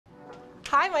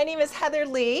Hi, my name is Heather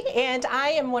Lee, and I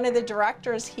am one of the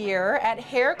directors here at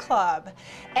Hair Club.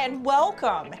 And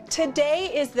welcome. Today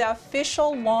is the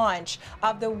official launch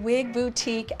of the Wig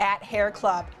Boutique at Hair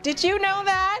Club. Did you know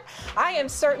that? I am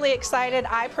certainly excited.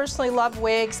 I personally love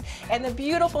wigs, and the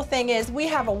beautiful thing is we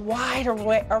have a wide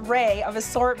array of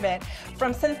assortment,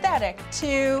 from synthetic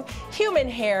to human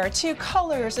hair to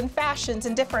colors and fashions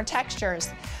and different textures.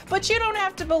 But you don't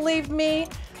have to believe me.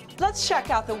 Let's check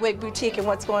out the Wig Boutique and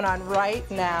what's going on right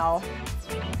now.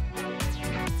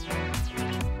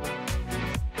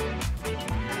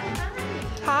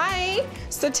 Hi.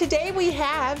 So today we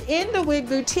have in the Wig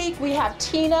Boutique, we have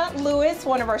Tina Lewis,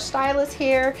 one of our stylists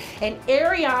here, and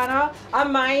Ariana, a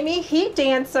Miami heat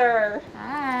dancer.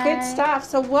 Hi. Good stuff.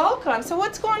 So welcome. So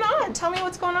what's going on? Tell me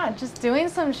what's going on. Just doing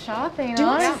some shopping,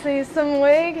 honestly. Some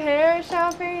wig, hair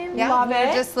shopping. Yeah, Love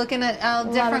we're it. just looking at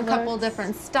couple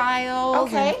different styles.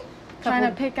 Okay. Trying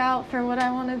to pick out for what I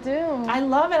want to do. I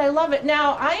love it. I love it.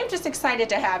 Now, I am just excited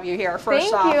to have you here,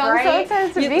 first off, Thank you. right? I'm so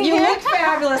excited to be You here. look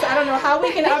fabulous. I don't know how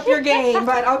we can up your game,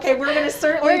 but okay, we're going to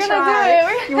certainly We're try.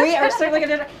 gonna do it. We are certainly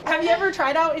going to. Have you ever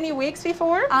tried out any wigs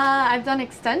before? I've done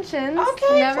extensions.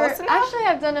 Okay, close enough. Actually,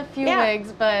 I've done a few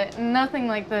wigs, but nothing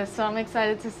like this, so I'm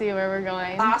excited to see where we're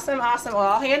going. Awesome, awesome. Well,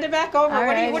 I'll hand it back over. All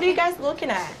What right. are you guys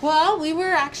looking at? Well, we were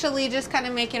actually just kind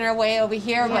of making our way over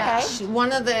here. Yeah. But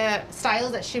one of the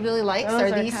styles that she really likes Those are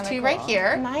are these kinda two cool. right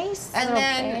here. Nice. And Little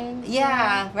then, bangs,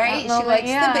 yeah, right? She That likes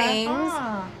moment, the bangs.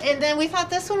 Ah. And then we thought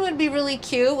this one would be really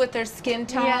cute with their skin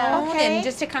tone. Yeah. Okay. And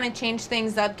just to kind of change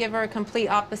things up, give her a complete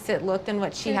opposite look than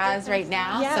what she has right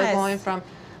now. Yes. So going from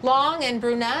long and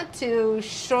brunette to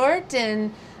short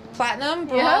and platinum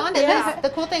blonde. And Yeah. the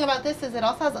cool thing about this is it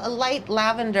also has a light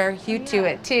lavender hue to Yeah.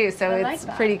 it too. So I like it's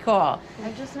that. pretty cool.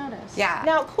 I just noticed. Yeah.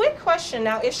 Now, quick question.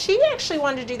 Now, if she actually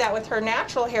wanted to do that with her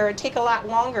natural hair, it'd take a lot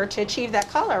longer to achieve that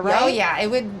color, right? Oh yeah, it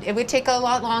would take a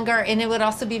lot longer, and it would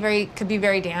also be could be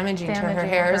very damaging to her Damaging,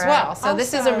 hair as correct. well. So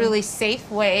this is a Awesome. really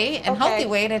safe way and healthy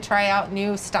way to try out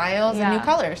new styles and new Yeah.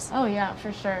 colors. Oh yeah,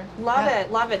 for sure. Love Yeah.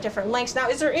 it, love it. Different lengths. Now,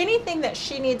 is there anything that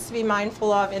she needs to be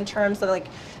mindful of in terms of like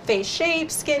face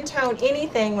shape, skin tone,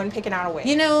 anything when picking out a wig?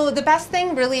 You know, the best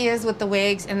thing really is with the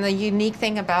wigs, and the unique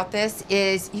thing about this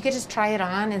is you could just try it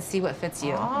on and see what fits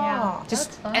you. Oh,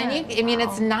 Just that's and fun. I mean,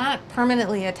 it's not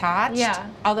permanently attached. Yeah.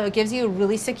 Although it gives you a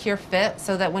really secure fit,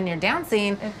 so that when you're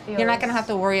dancing, you're not going to feels have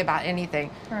to worry about anything.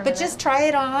 But permanent. just try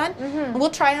it on. And we'll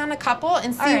try on a couple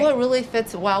and see Alright. what really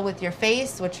fits well with your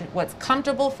face, what's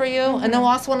comfortable for you, and then we'll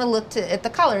also want to look at the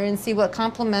color and see what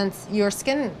complements your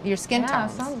skin Yeah,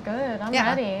 tones. sounds good. I'm Yeah.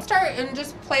 ready. Start and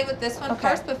just play with this one Okay.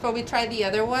 first before we try the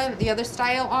other one, the other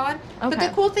style on. But Okay.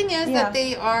 the cool thing is Yeah. that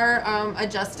they are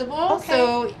adjustable. Okay.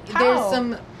 So How? there's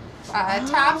some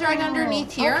tabs right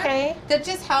underneath here Okay. that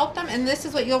just help them. And this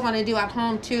is what you'll want to do at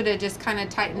home too, to just kind of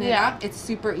tighten it Yeah. up. It's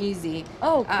super easy.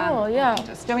 Oh, cool. Yeah.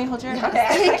 Just Do you want me to hold your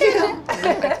Yes, thank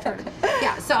you.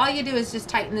 Yeah, so all you do is just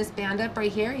tighten this band up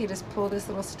right here. You just pull this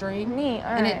little string Neat.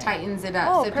 and it alright. tightens it up.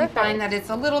 Oh, so if you find perfect. that it's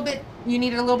a little bit, you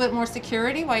need a little bit more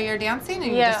security while you're dancing, and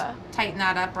you just Yeah. tighten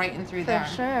that up right in through For there.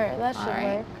 sure. That should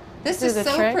Alright. work. This Do is the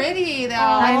so trick. pretty though.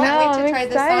 I I can't know, wait to I'm try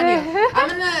this on you. excited.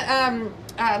 I'm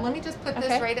gonna, let me just put this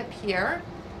Okay. right up here.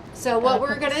 So what Gotta we're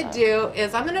put this gonna up. do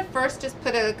is I'm gonna first just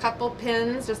put a couple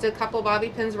pins, just a couple bobby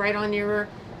pins right on your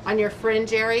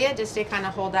fringe area, just to kind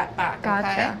of hold that back, okay?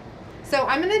 Gotcha. So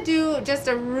I'm gonna do just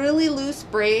a really loose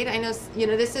braid. I know, you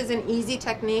know, this is an easy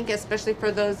technique, especially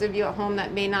for those of you at home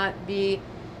that may not be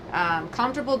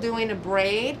comfortable doing a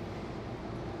braid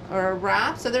or a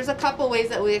wrap. So there's a couple ways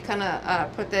that we kind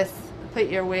of put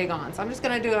your wig on. So I'm just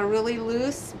gonna do a really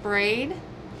loose braid.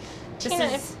 This Tina,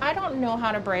 is, if I don't know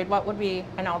how to braid, what would be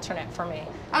an alternate for me?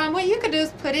 what you could do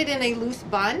is put it in a loose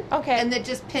bun. Okay. And then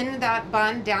just pin that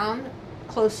bun down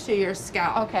close to your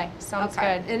scalp. Okay, sounds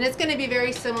good. And it's gonna be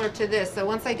very similar to this. So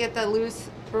once I get the loose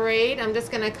braid, I'm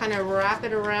just gonna kind of wrap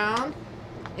it around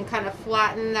and kind of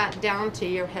flatten that down to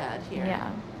your head here. Yeah.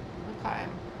 Okay.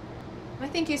 I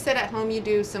think you said at home you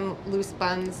do some loose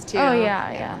buns too. Oh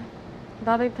yeah, yeah.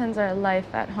 Bobby pins are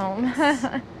life at home.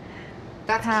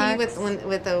 That's Packs. key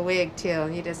with a wig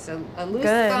too. You just a loose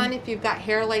Good. bun if you've got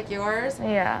hair like yours,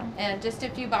 Yeah. and just a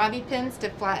few bobby pins to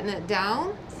flatten it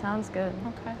down. Sounds good.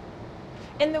 Okay.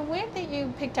 And the wig that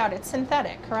you picked out, it's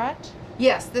synthetic, correct?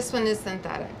 Yes, this one is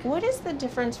synthetic. What is the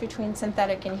difference between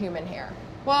synthetic and human hair?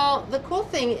 Well, the cool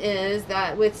thing is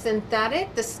that with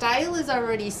synthetic, the style is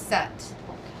already set.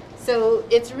 So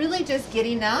it's really just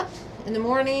getting up in the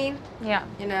morning, Yeah.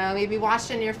 you know, maybe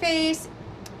washing your face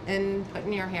and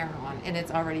putting your hair on, and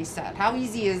it's already set. How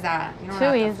easy is that? You don't Too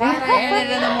have to easy. flat iron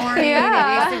it in the morning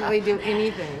Yeah. and basically do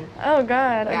anything. Oh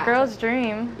God, Yeah. a girl's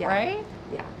dream. Yeah. Right?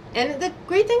 Yeah. And the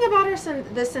great thing about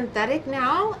the synthetic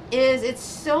now is it's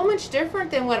so much different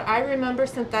than what I remember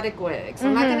synthetic wigs.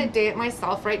 I'm not going to date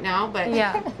myself right now, but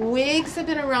wigs have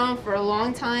been around for a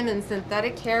long time, and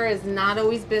synthetic hair has not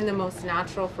always been the most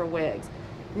natural for wigs.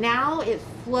 Now it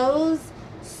flows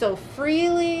so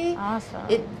freely. Awesome.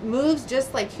 It moves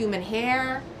just like human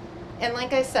hair. And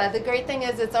like I said, the great thing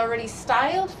is it's already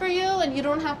styled for you, and you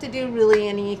don't have to do really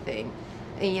anything.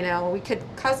 You know, we could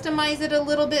customize it a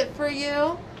little bit for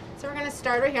you. So we're going to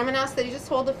start right here. I'm going to ask that you just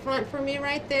hold the front for me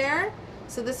right there.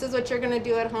 So this is what you're going to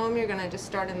do at home. You're going to just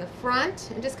start in the front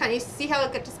and just kind of, you see how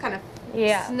it just kind of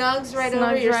snugs right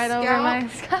over your scalp? Over my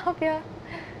scalp, yeah.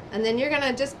 And then you're going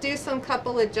to just do some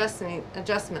couple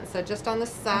adjustments. So just on the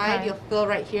side, you'll feel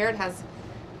right here. It has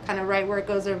kind of right where it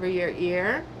goes over your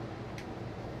ear.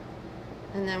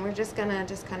 And then we're just going to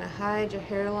just kind of hide your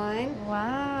hairline.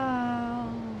 Wow.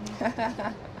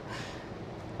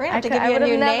 We're going to have to give you a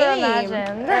new never name.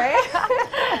 Imagined.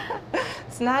 Right?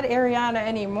 It's not Ariana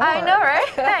anymore. I know,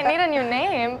 right? I need a new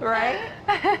name. Right?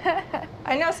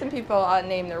 I know some people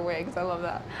name their wigs. I love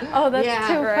that. Oh, that's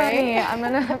too right? funny. I'm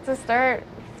going to have to start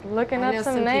looking up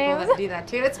some names. People that do that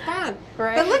too. It's fun.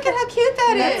 Right? But look at how cute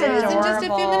that is. That's In just a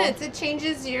few adorable. minutes, it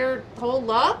changes your whole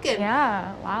look. And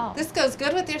Yeah, wow. this goes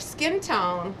good with your skin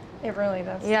tone. It really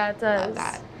does. Yeah, it does. Love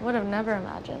that. Would have never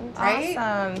imagined. Right?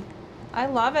 Awesome. I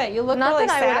love it. You look Not really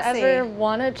that sassy. I would ever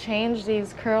want to change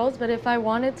these curls, but if I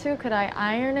wanted to, could I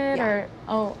iron it or?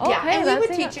 Oh, okay. Yeah, and we that's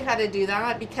would teach you how to do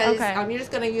that because you're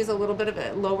just going to use a little bit of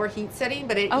a lower heat setting,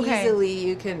 but it easily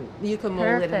you can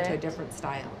mold it into a different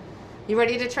style. You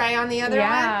ready to try on the other one?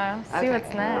 Yeah. See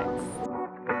what's next.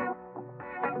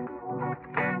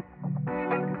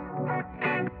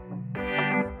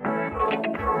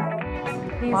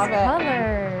 These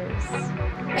colors.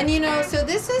 And you know, so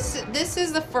this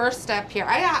is the first step here.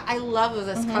 I love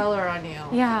this color on you.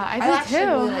 Yeah, I do actually too.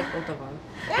 really like both of them.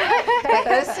 But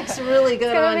this looks really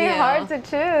good on you. It's gonna be hard to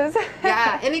choose.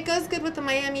 Yeah, and it goes good with the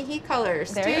Miami Heat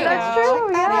colors There too. you go. That's true.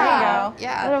 There Yeah. you go.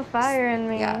 Yeah. A little fire in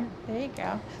me. Yeah. There you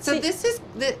go. So this is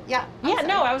the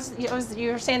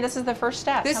you were saying this is the first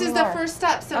step. This Tell is me the more. first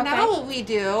step. So now what we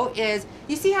do is,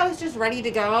 you see how it's just ready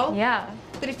to go? Yeah.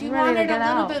 But if you Ready to wanted a get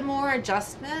little out. bit more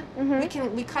adjustment,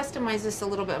 we customize this a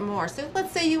little bit more. So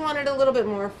let's say you wanted a little bit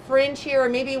more fringe here, or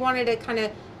maybe you wanted to kind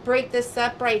of break this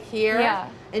up right here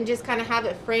and just kind of have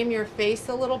it frame your face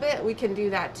a little bit. We can do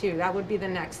that too. That would be the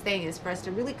next thing, is for us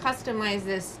to really customize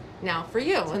this now for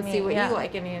you and see what you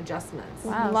like, any adjustments.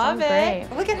 Wow, Love sounds it.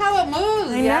 great. Look at how it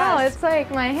moves. I know, it's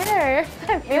like my hair.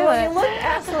 I feel it. You look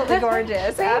absolutely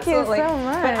gorgeous. Thank you absolutely. so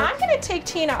much. But I'm going to take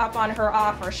Tina up on her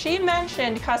offer. She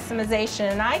mentioned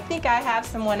customization, and I think I have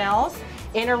someone else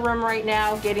in her room right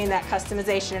now getting that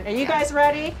customization. Are you guys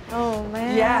ready? Oh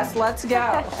man. Yes, let's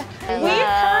go. We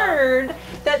heard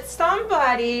that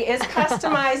somebody is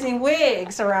customizing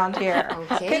wigs around here.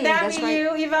 Okay, Could that that's be right.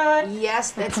 you, Yvonne?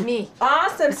 Yes, that's me.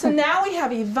 Awesome. So now we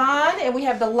have Yvonne and we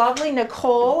have the lovely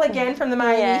Nicole again from the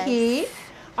Miami Heat.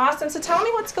 Awesome. So tell me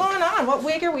what's going on. What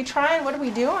wig are we trying? What are we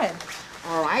doing?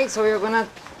 All right, so we're gonna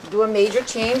do a major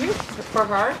change for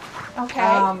her.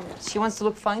 Okay. She wants to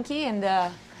look funky, and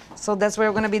so that's what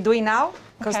we're gonna be doing now,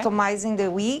 customizing the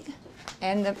wig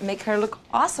and make her look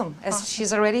awesome, as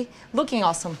she's already looking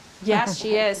awesome. Yes,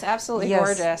 she is. Absolutely Yes.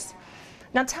 gorgeous.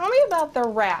 Now tell me about the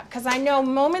wrap, because I know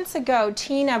moments ago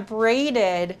Tina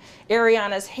braided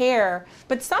Ariana's hair,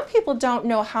 but some people don't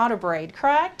know how to braid,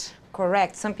 correct?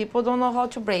 Correct. Some people don't know how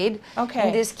to braid. Okay.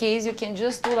 In this case, you can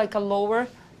just do like a lower,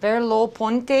 very low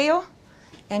ponytail,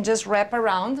 and just wrap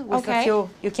around with a few.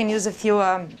 You can use a few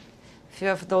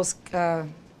of those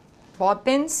bob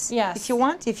pins. Yes. If you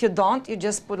want. If you don't, you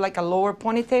just put like a lower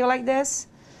ponytail like this,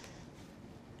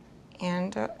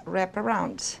 and wrap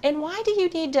around. And why do you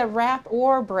need to wrap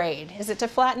or braid? Is it to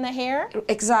flatten the hair?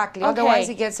 Exactly. Okay. Otherwise,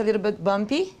 it gets a little bit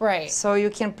bumpy. Right. So you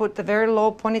can put the very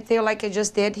low ponytail like I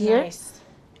just did here. Nice.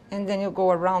 And then you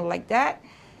go around like that.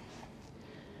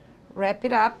 Wrap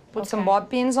it up. Put some Okay. bob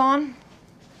pins on.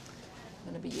 I'm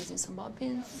gonna be using some bob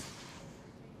pins.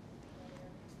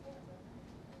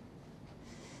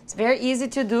 It's very easy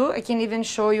to do. I can even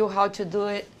show you how to do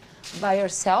it by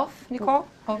yourself, Nicole.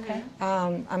 Okay.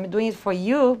 I'm doing it for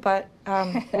you, but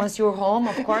once you're home,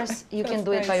 of course, you can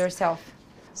do it by yourself.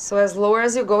 So as lower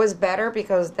as you go is better,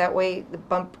 because that way the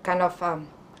bump kind of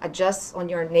adjusts on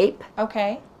your nape.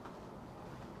 Okay.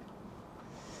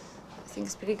 I think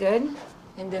it's pretty good.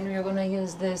 And then we're gonna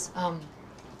use this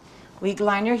wig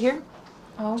liner here,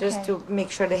 just to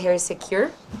make sure the hair is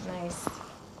secure. Nice.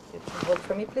 You can hold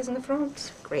for me, please, in the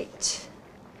front. Great.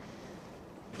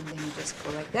 And then you just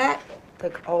go like that.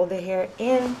 Tuck all the hair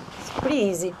in. It's pretty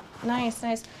easy. Nice,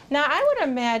 nice. Now I would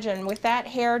imagine with that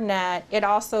hair net, it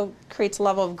also creates a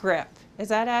level of grip. Is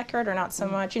that accurate or not so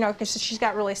much? You know, because she's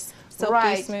got really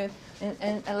silky, smooth.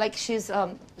 And like she's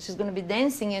gonna be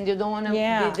dancing, and you don't want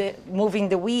to be moving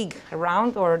the wig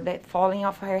around or falling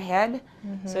off her head.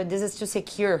 So this is to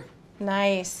secure.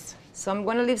 Nice. So I'm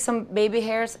gonna leave some baby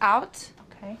hairs out.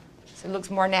 Okay. So it looks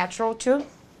more natural too.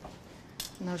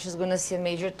 Now she's gonna see a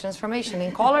major transformation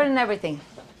in color and everything.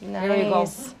 Nice. Here you go.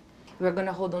 We're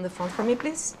gonna hold on the phone for me,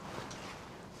 please.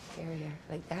 Here,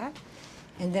 like that.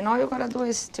 And then all you gotta do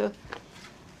is to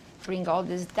bring all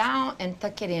this down and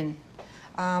tuck it in.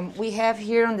 We have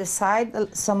here on the side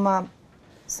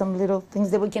some little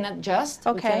things that we can adjust.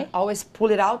 Okay. We can always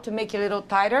pull it out to make it a little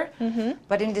tighter.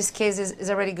 But in this case, it's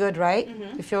already good, right?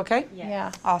 You feel okay?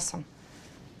 Yeah. Awesome.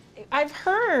 I've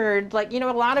heard, like, you know,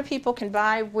 a lot of people can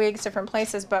buy wigs different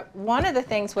places, but one of the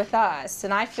things with us,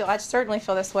 and I certainly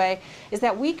feel this way, is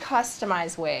that we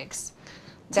customize wigs.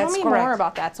 Tell me more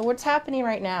about that. So what's happening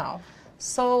right now?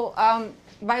 So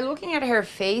by looking at her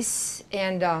face,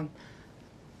 and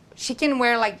she can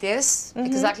wear like this,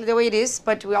 exactly the way it is,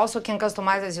 but we also can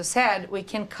customize, as you said. We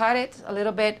can cut it a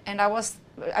little bit, and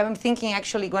I'm thinking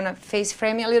actually gonna face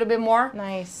frame it a little bit more.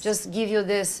 Nice. Just give you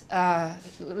this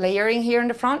layering here in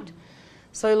the front,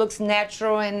 so it looks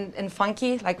natural and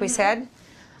funky, like we said.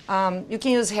 You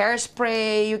can use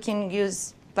hairspray, you can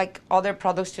use like other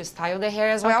products to style the hair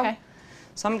as well. Okay.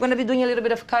 So I'm gonna be doing a little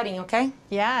bit of cutting, okay?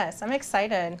 Yes, I'm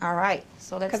excited. All right,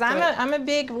 so let's Because I'm a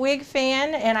big wig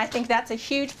fan, and I think that's a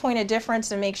huge point of difference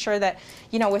to make sure that,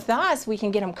 you know, with us, we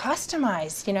can get them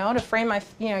customized, you know, to frame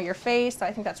your face. So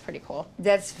I think that's pretty cool.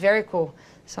 That's very cool.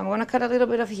 So I'm gonna cut a little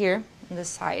bit of here on the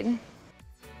side.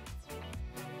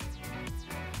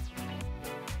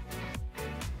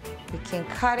 We can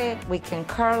cut it, we can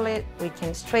curl it, we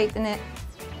can straighten it.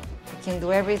 We can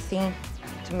do everything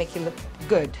to make it look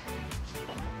good.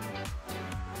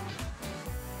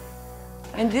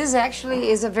 And this actually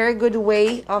is a very good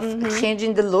way of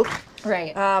changing the look.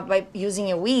 Right. By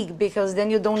using a wig, because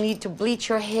then you don't need to bleach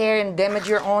your hair and damage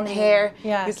your own hair.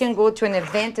 Yes. You can go to an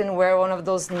event and wear one of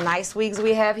those nice wigs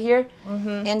we have here,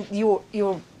 and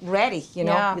you're ready, you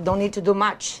know? Yeah. You don't need to do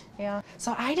much. Yeah.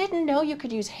 So I didn't know you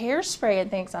could use hairspray and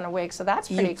things on a wig, so that's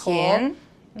pretty cool. You can,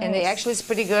 and it actually is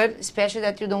pretty good, especially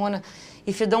that you don't want to,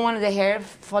 if you don't want the hair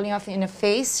falling off in the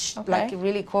face, like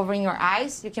really covering your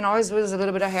eyes, you can always use a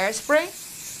little bit of hairspray.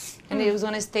 And it's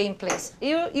gonna stay in place.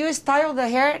 You style the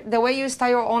hair the way you style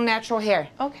your own natural hair.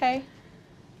 Okay.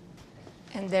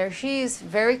 And there she is,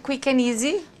 very quick and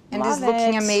easy. And Love it's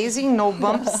looking amazing, no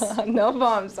bumps. No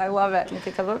bumps, I love it. Can you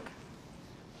take a look?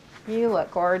 You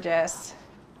look gorgeous.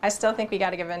 I still think we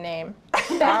gotta give a name.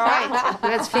 All right,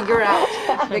 let's figure out.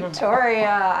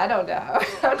 Victoria, I don't know.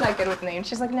 I'm not good with names.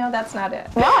 She's like, no, that's not it.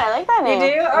 No, I like that name. You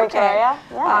do? Okay. Victoria.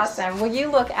 Yes. Awesome. Well,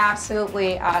 you look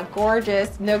absolutely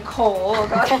gorgeous. Nicole,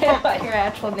 go ahead by your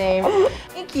actual name.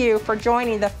 Thank you for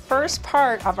joining the first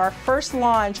part of our first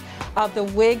launch of the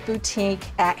Wig Boutique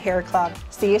at Hair Club.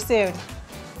 See you soon.